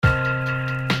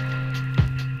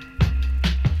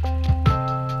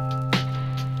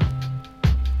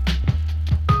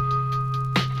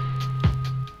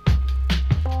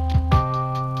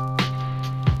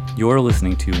You're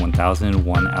listening to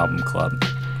 1001 Album Club,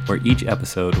 where each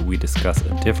episode we discuss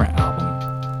a different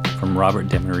album from Robert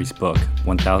Dimery's book,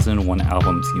 1001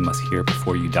 Albums You Must Hear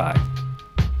Before You Die.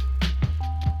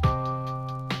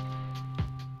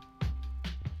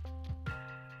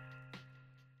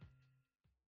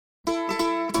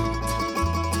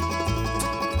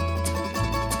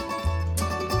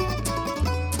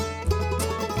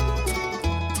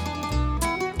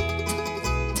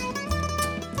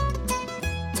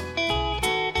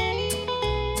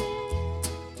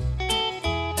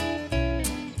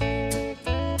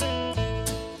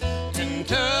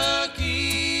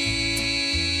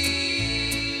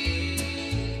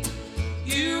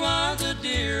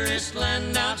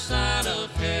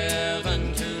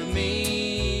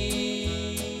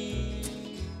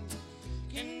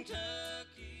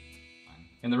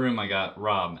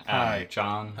 Rob, Adam,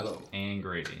 John, hello, and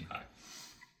Grady. Hi.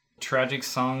 Tragic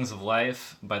Songs of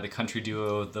Life by the country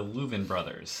duo The Louvin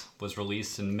Brothers was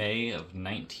released in May of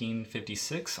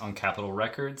 1956 on Capitol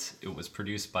Records. It was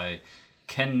produced by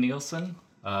Ken Nielsen.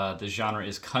 The genre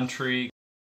is country.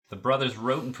 The brothers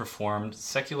wrote and performed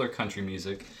secular country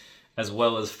music as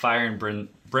well as fire and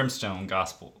brimstone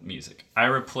gospel music.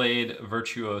 Ira played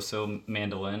virtuoso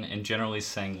mandolin and generally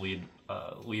sang lead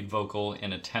vocal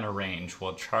in a tenor range,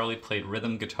 while Charlie played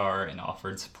rhythm guitar and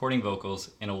offered supporting vocals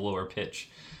in a lower pitch.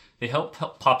 They helped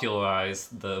popularize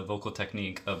the vocal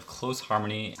technique of close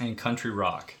harmony and country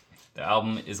rock. The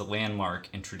album is a landmark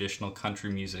in traditional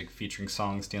country music, featuring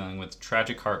songs dealing with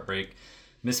tragic heartbreak,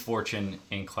 misfortune,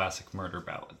 and classic murder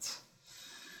ballads.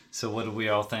 So what do we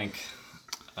all think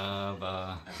of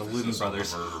the Louvin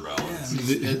Brothers?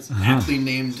 It's an aptly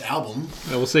named album.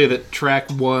 I will say that track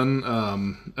one,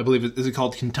 I believe, is it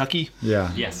called Kentucky?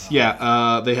 Yeah. Yes.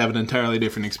 Yeah, they have an entirely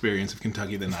different experience of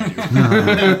Kentucky than I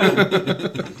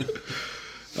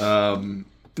do.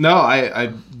 No,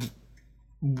 I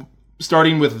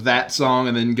starting with that song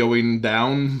and then going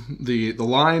down the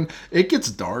line, it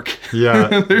gets dark.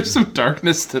 Yeah. There's some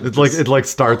darkness to it. It like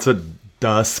starts at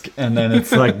dusk and then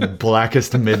it's like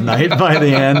blackest midnight by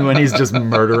the end when he's just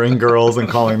murdering girls and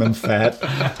calling them fat.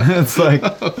 It's like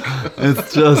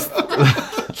it's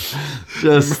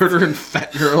just murdering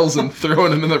fat girls and throwing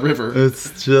them in the river.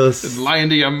 It's just and lying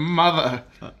to your mother.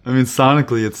 I mean,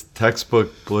 sonically it's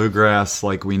textbook bluegrass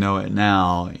like we know it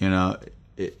now. You know,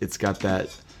 it's got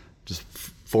that just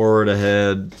forward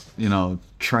ahead, you know,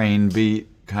 train beat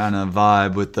kind of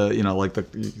vibe with the, you know, like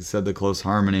you said, the close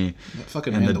harmony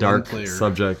and the dark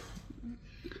subject.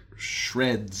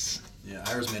 Shreds. Yeah,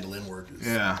 Ira's mandolin work is...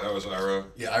 Yeah. That was Ira.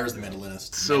 Yeah, Ira's the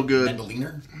mandolinist. So good.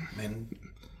 Mandoliner?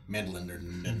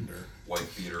 Mandoliner.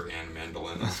 Wife beater and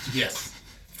mandolinist. Yes.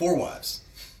 4 wives.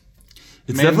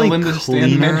 It's definitely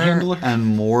cleaner and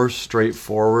more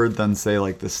straightforward than, say,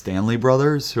 like the Stanley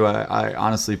Brothers, who I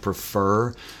honestly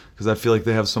prefer, because I feel like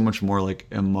they have so much more like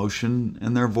emotion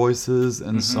in their voices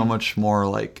and so much more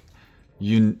like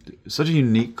such a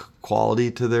unique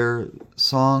quality to their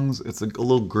songs. It's like a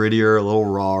little grittier, a little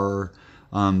rawer.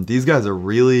 These guys are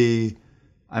really,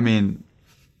 I mean,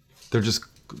 they're just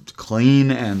clean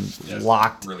and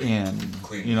locked really in.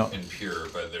 Clean, you know, and pure,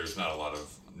 but there's not a lot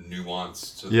of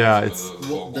nuance to the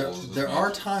vocals. There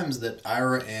are times that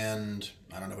Ira and,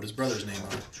 I don't know what his brother's name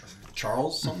are,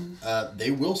 Charles something,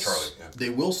 they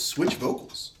will switch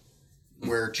vocals,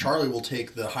 where Charlie will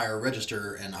take the higher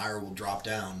register and Ira will drop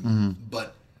down,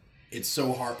 but it's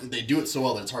so hard, they do it so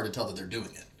well that it's hard to tell that they're doing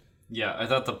it. Yeah, I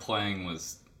thought the playing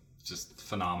was just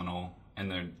phenomenal,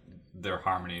 and their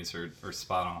harmonies are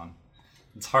spot on.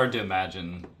 It's hard to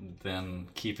imagine them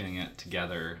keeping it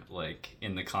together, like,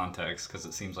 in the context, because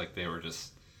it seems like they were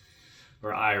just,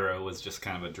 or Ira was just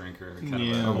kind of a drinker, kind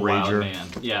of a wild man.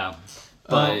 Yeah,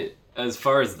 but as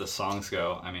far as the songs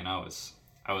go, I mean, I was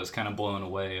kind of blown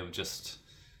away of just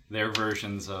their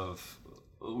versions of.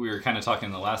 We were kind of talking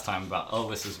the last time about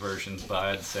Elvis's versions, but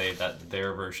I'd say that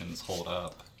their versions hold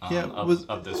up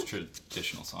of those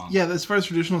traditional songs. Yeah, as far as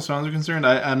traditional songs are concerned,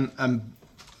 I'm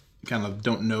kind of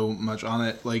don't know much on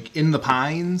it. Like In the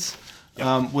Pines,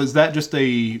 was that just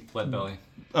a Lead Belly?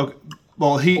 Okay.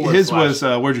 Well, his was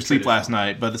Where'd You Sleep Last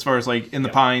Night, but as far as like In the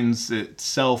Pines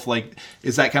itself, like,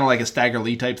 is that kind of like a Stagger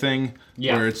Lee type thing?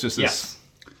 Yeah. Where it's just this,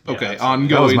 ongoing.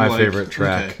 That was my favorite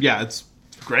track. Okay. Yeah, it's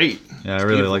great. Yeah, I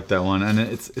really like that one, and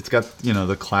it's got, you know,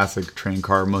 the classic train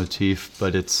car motif,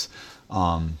 but it's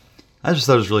I just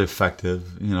thought it was really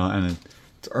effective, you know, and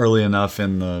it's early enough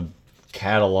in the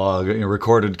catalog, you know,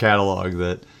 recorded catalog,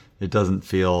 that it doesn't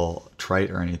feel trite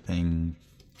or anything.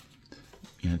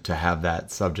 You know, to have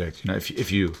that subject, you know,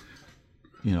 if you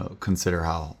consider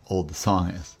how old the song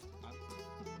is.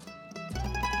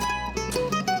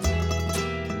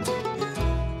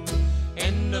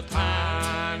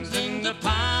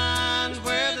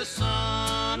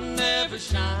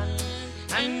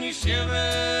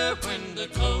 the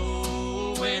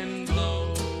cold wind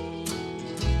blow.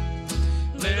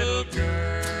 Little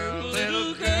girl,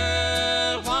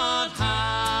 what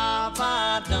have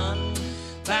I done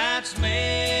that's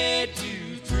made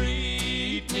you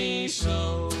treat me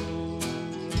so?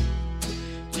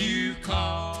 You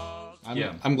call.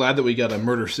 I'm glad that we got a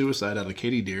murder-suicide out of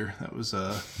Katie Deer. That was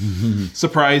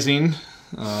surprising.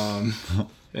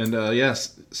 And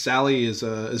yes, Sally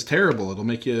is terrible. It'll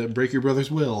make you break your brother's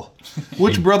will.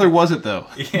 Which brother was it, though?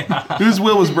 Yeah. Whose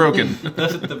will was broken?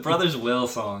 The Brothers Will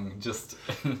song just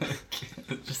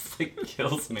like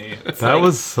kills me. It's That like,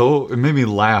 was so... It made me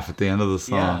laugh at the end of the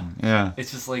song. Yeah.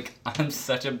 It's just like, I'm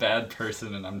such a bad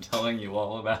person and I'm telling you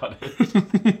all about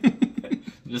it.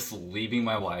 Just leaving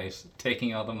my wife,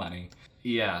 taking all the money.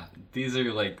 Yeah, these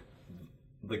are like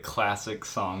the classic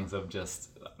songs of just...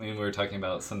 I mean, we were talking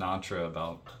about Sinatra,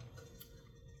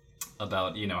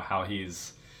 about you know, how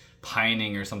he's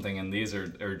pining or something, and these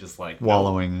are just like...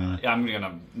 Wallowing. Yeah,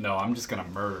 I'm just gonna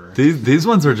murder. These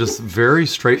ones are just very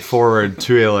straightforward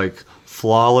to a like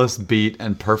flawless beat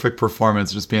and perfect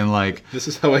performance, just being like, this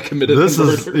is how I committed this the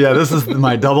is murder. this is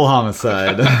my double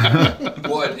homicide.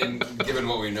 What, and given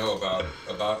what we know about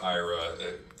Ira,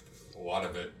 a lot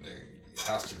of it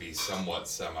has to be somewhat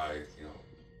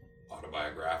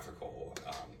autobiographical.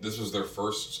 This was their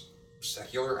first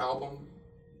secular album,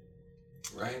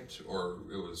 right? Or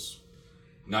it was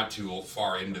not too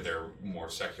far into their more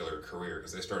secular career,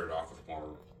 because they started off with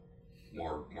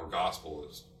more gospel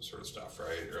sort of stuff,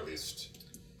 right? Or at least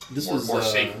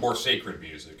more sacred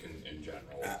music in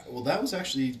general. Well,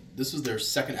 this was their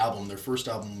second album. Their first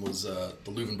album was the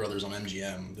Louvin Brothers on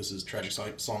MGM. This is Tragic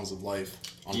Songs of Life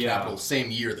on Capitol.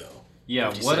 Same year, though. Yeah,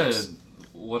 56.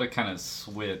 what a kind of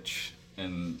switch,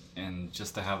 and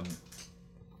just to have...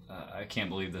 I can't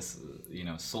believe this,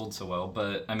 sold so well.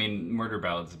 But I mean, Murder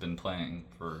Ballads have been playing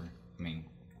for. I mean,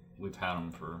 we've had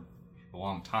them for a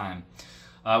long time.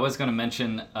 I was going to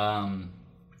mention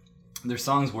their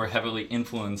songs were heavily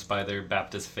influenced by their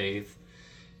Baptist faith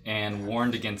and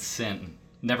warned against sin.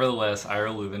 Nevertheless, Ira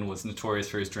Louvin was notorious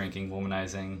for his drinking,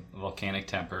 womanizing, volcanic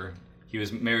temper. He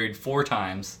was married 4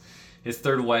 times. His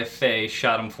third wife, Faye,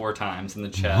 shot him 4 times in the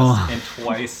chest and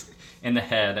twice in the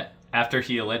head, after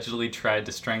he allegedly tried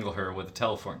to strangle her with a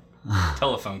telephone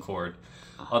cord.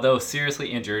 Although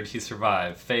seriously injured, he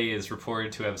survived. Faye is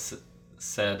reported to have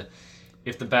said,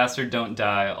 "If the bastard don't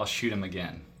die, I'll shoot him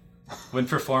again." When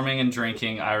performing and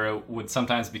drinking, Ira would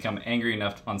sometimes become angry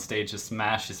enough on stage to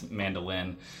smash his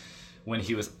mandolin when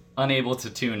he was unable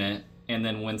to tune it, and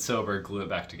then when sober, glue it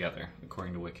back together,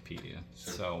 according to Wikipedia.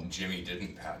 So Jimmy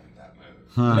didn't patent that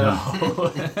move. No.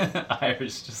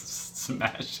 Ira's just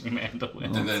smashing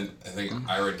mandolins. And then I think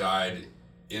Ira died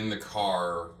in the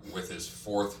car with his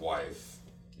 4th wife.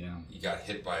 Yeah. He got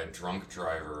hit by a drunk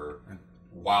driver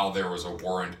while there was a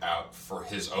warrant out for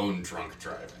his own drunk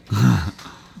driving.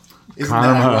 Isn't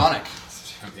that ironic?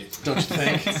 Don't you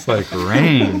think? It's like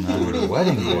rain on a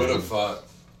wedding Who would day. have thought?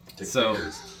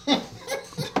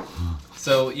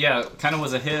 So yeah, kind of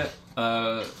was a hit.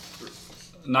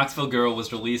 Knoxville Girl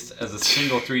was released as a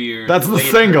single 3 years That's the later.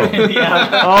 single.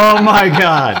 Yeah. Oh my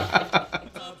god.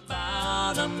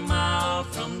 About a mile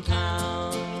from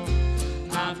town,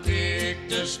 I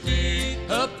picked a stick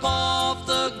up off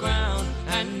the ground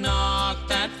and knocked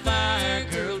that fire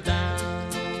girl down.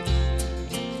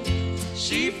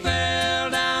 She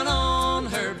fell down on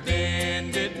her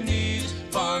bended knees,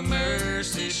 for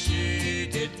mercy she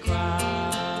did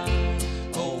cry.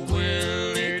 Oh,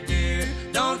 Willie dear,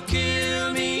 don't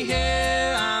kill me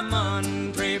here, I'm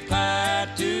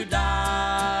unprepared to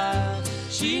die.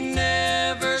 She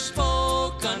never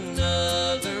spoke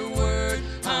another word,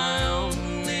 I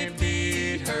only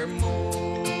beat her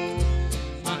more,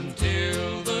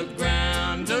 until the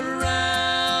ground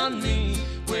around me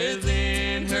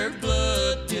within her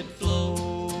blood did flow.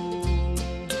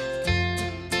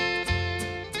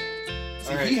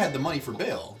 See, he had the money for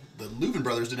bail. The Louvin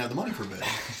brothers didn't have the money for bail.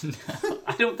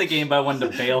 I don't think anybody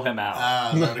wanted to bail him out.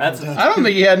 I don't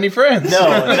think he had any friends. No.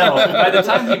 By the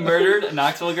time he murdered a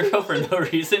Knoxville Girl for no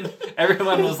reason,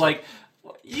 everyone was like,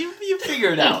 "You figure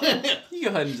it out. You go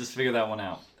ahead and just figure that one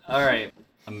out." All right,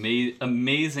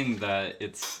 amazing that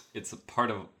it's a part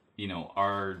of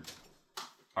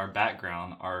our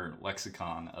background, our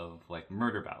lexicon of like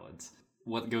murder ballads.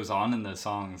 What goes on in the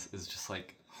songs is just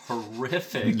like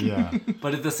horrific. Yeah.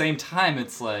 But at the same time,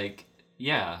 it's like,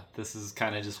 yeah, this is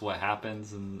kind of just what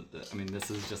happens, and I mean,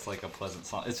 this is just like a pleasant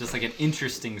song. It's just like an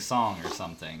interesting song or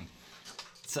something.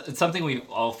 It's something we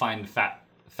all find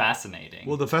fascinating.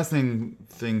 Well, the fascinating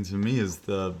thing to me is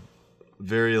the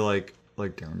very like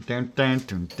like dun, dun, dun,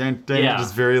 dun, dun, dun, Yeah,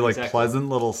 just very like exactly. pleasant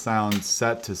little sounds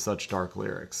set to such dark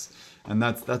lyrics, and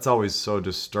that's always so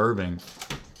disturbing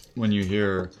when you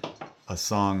hear a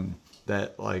song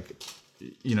that like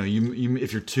you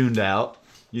if you're tuned out,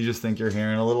 you just think you're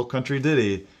hearing a little country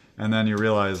ditty, and then you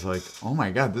realize like, oh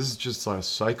my god, this is just a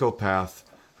psychopath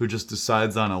who just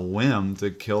decides on a whim to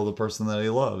kill the person that he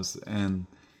loves. And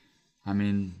I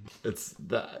mean, it's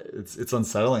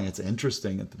unsettling. It's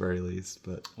interesting at the very least,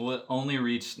 but Well, it only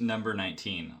reached number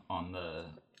 19 on the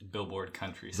Billboard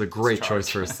Country. it's a great choice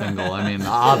for a single. I mean,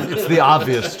 it's the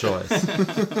obvious choice.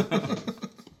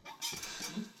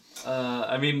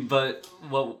 I mean, but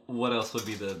what else would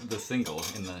be the single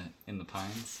in the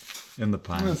Pines? In the The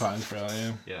Pines. Pines, probably.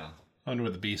 Yeah. Yeah. I wonder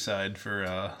what the B-side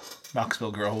for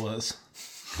Knoxville Girl was.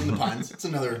 In the Pines. It's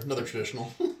another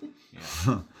traditional.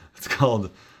 It's called,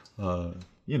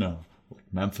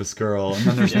 Memphis Girl, and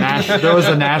then there's there was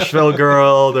a Nashville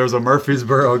Girl, there was a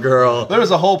Murfreesboro Girl. There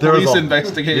was a whole There was police a-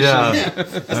 investigation. Yeah,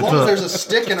 As long as there's a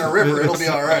stick in a river, it'll be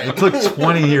all right. it took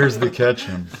 20 years to catch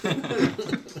him.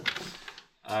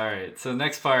 All right. So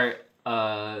next part,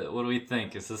 what do we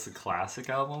think? Is this a classic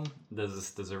album? Does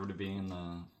this deserve to be in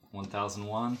the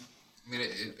 1001? I mean,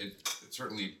 it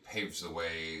certainly paves the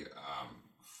way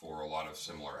for a lot of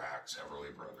similar acts,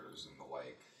 Everly Brothers and the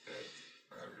like,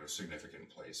 that have a significant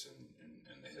place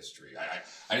in the history.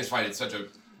 I just find it such a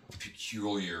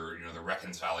peculiar, the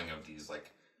reconciling of these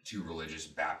like two religious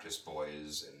Baptist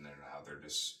boys, and then how they're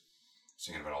just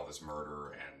singing about all this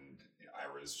murder, and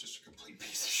Ira's just a complete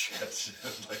piece of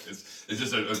shit. Like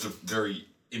it's a very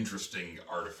interesting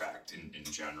artifact in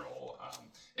general,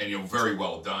 and very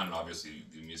well done. Obviously,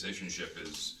 the musicianship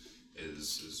is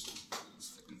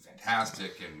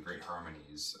fantastic and great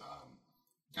harmonies.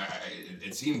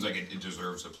 It seems like it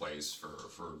deserves a place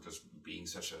for just being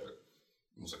such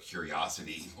almost a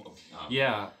curiosity.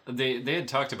 Yeah, they had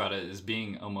talked about it as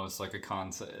being almost like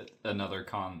another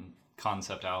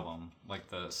concept album, like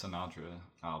the Sinatra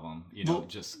album. Well,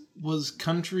 just Was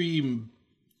country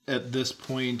at this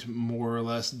point more or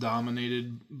less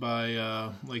dominated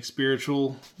by like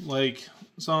spiritual like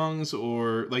songs,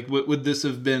 or like would this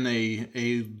have been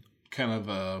a kind of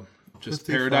a just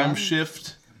 55? paradigm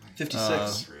shift?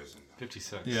 56.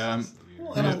 56. Yeah,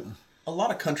 Well, and a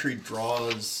lot of country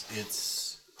draws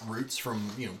its roots from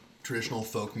traditional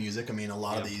folk music. I mean, a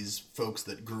lot of these folks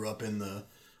that grew up in the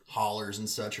hollers and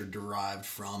such are derived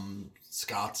from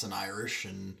Scots and Irish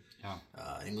and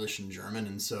English and German,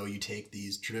 and so you take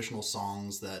these traditional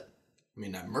songs that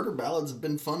murder ballads have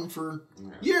been fun for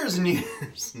years and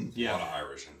years. A lot of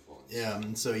Irish influence. Yeah,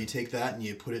 and so you take that and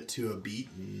you put it to a beat,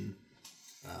 and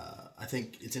I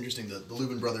think it's interesting that the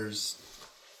Louvin Brothers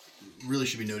really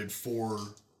should be noted for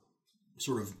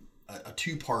sort of a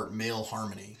two-part male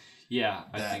harmony. Yeah,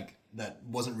 I think. That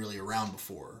wasn't really around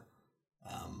before.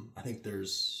 I think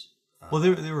there's... Well,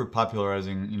 they were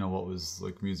popularizing, what was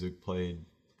like music played,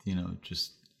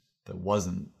 just that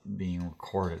wasn't being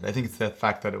recorded. I think it's that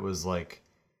fact that it was like,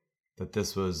 that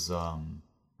this was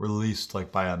released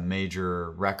like by a major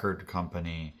record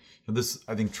company.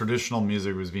 I think traditional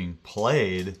music was being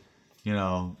played,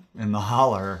 in the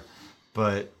holler,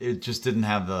 but it just didn't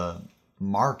have the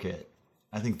market.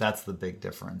 I think that's the big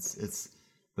difference. It's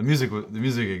the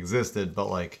music existed, but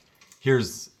like,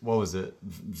 what was it?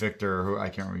 Victor, who I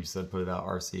can't remember, you said put it out,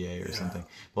 RCA or something.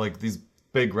 But like these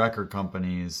big record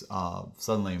companies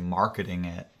suddenly marketing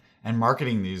it and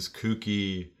marketing these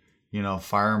kooky,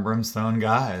 fire and brimstone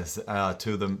guys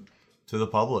to the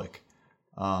public.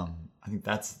 I think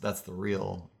that's the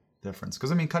real difference.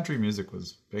 Because country music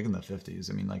was big in the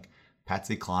 50s. Like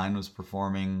Patsy Cline was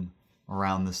performing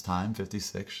around this time,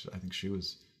 56. I think she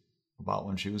was about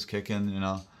when she was kicking.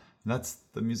 And that's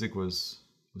the music was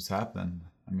happening.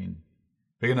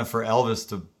 Big enough for Elvis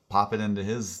to pop it into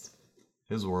his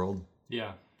world.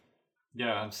 Yeah,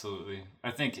 absolutely.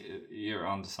 I think you're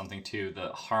onto something too. The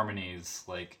harmonies,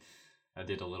 like I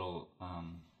did a little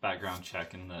background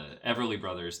check, and the Everly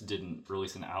Brothers didn't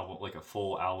release an album, like a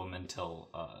full album, until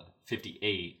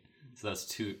 58. So that's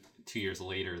two years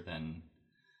later than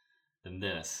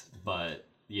this. But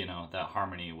that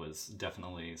harmony was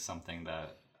definitely something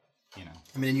that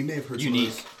and you may have heard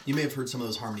unique. you may have heard some of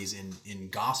those harmonies in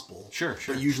gospel. Sure.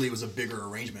 But usually it was a bigger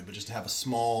arrangement. But just to have a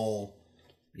small,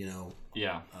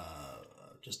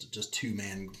 just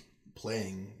two-man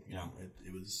playing,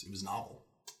 it was novel.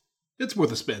 it's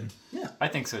worth a spin. Yeah, I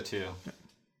think so too.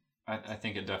 I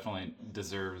think it definitely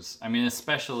deserves.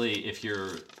 Especially if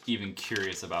you're even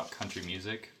curious about country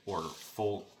music or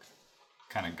folk,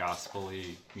 kind of gospel-y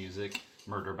music,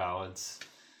 murder ballads.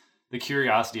 The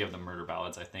curiosity of the murder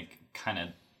ballads, I think, kind of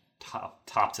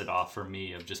tops it off for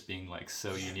me of just being like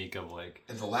so unique of like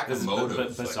and the lack of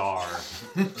motive, bizarre.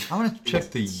 I want to check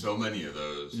so many of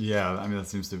those. Yeah, I mean that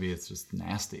seems to be it's just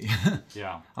nasty.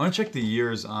 Yeah, I want to check the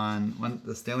years on when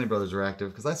the Stanley Brothers were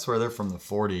active because I swear they're from the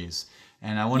 40s,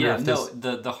 and I wonder if this.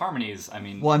 the harmonies. I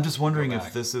mean, well, I'm just wondering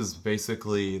if this is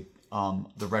basically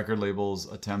the record label's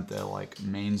attempt at like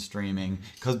mainstreaming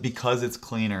because it's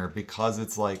cleaner, because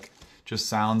it's like just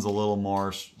sounds a little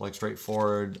more like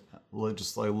straightforward.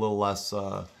 Just like a little less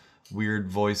weird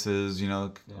voices,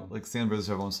 like Stanley Brothers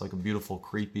have almost like a beautiful,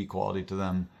 creepy quality to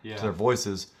them, to their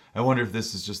voices. I wonder if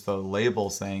this is just the label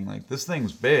saying like, this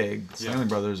thing's big, Stanley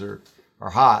Brothers are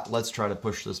hot, let's try to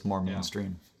push this more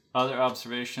mainstream. Other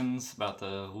observations about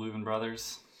the Louvin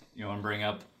Brothers? You want to bring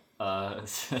up the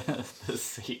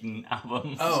Satan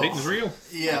album? Oh, Satan's Real.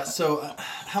 Yeah, so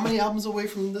how many albums away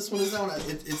from this one is that one?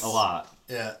 It's a lot.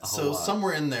 Yeah, so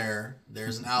somewhere in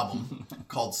there's an album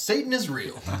called Satan is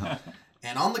Real.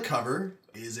 And on the cover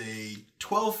is a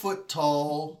 12-foot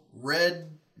tall red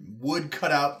wood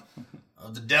cutout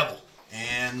of the devil.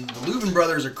 And the Louvin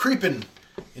Brothers are creeping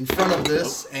in front of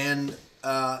this, and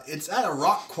it's at a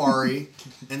rock quarry,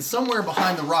 and somewhere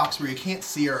behind the rocks where you can't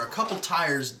see are a couple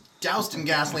tires doused in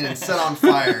gasoline and set on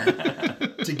fire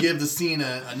to give the scene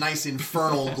a nice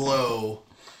infernal glow.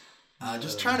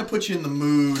 Just trying to put you in the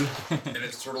mood. And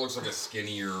it sort of looks like a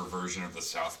skinnier version of the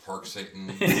South Park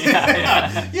Satan.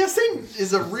 Yeah, Satan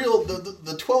is a real...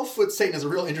 The 12-foot Satan is a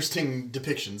real interesting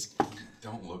depictions.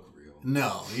 Don't look real.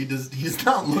 No, he does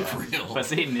not look real. But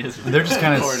Satan is real. They're just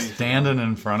kind of standing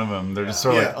in front of him. They're just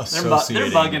sort of like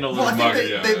associating. They're bugging a little. Well,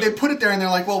 I think they put it there and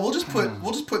they're like, well, we'll just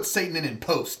put Satan in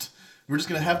post. We're just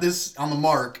going to have this on the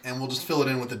mark and we'll just fill it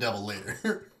in with the devil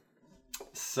later.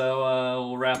 So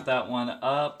we'll wrap that one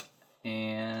up.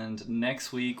 And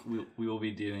next week we will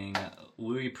be doing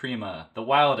Louis Prima, The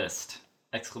Wildest! !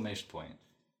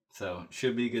 So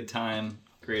should be a good time.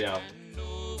 Great album.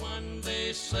 No one,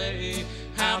 they say,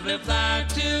 have lived there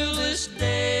till this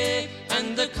day,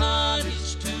 and the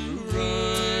cottage to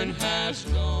ruin has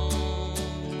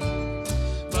gone.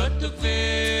 But the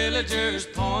villagers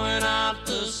point out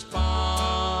the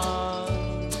spot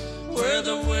where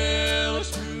the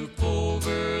willows droop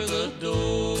over the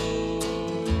door.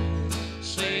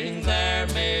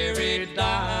 Mary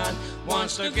died,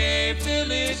 once a gay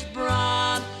village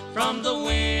bride, from the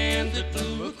wind that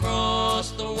blew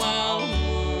across the wild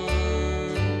moor.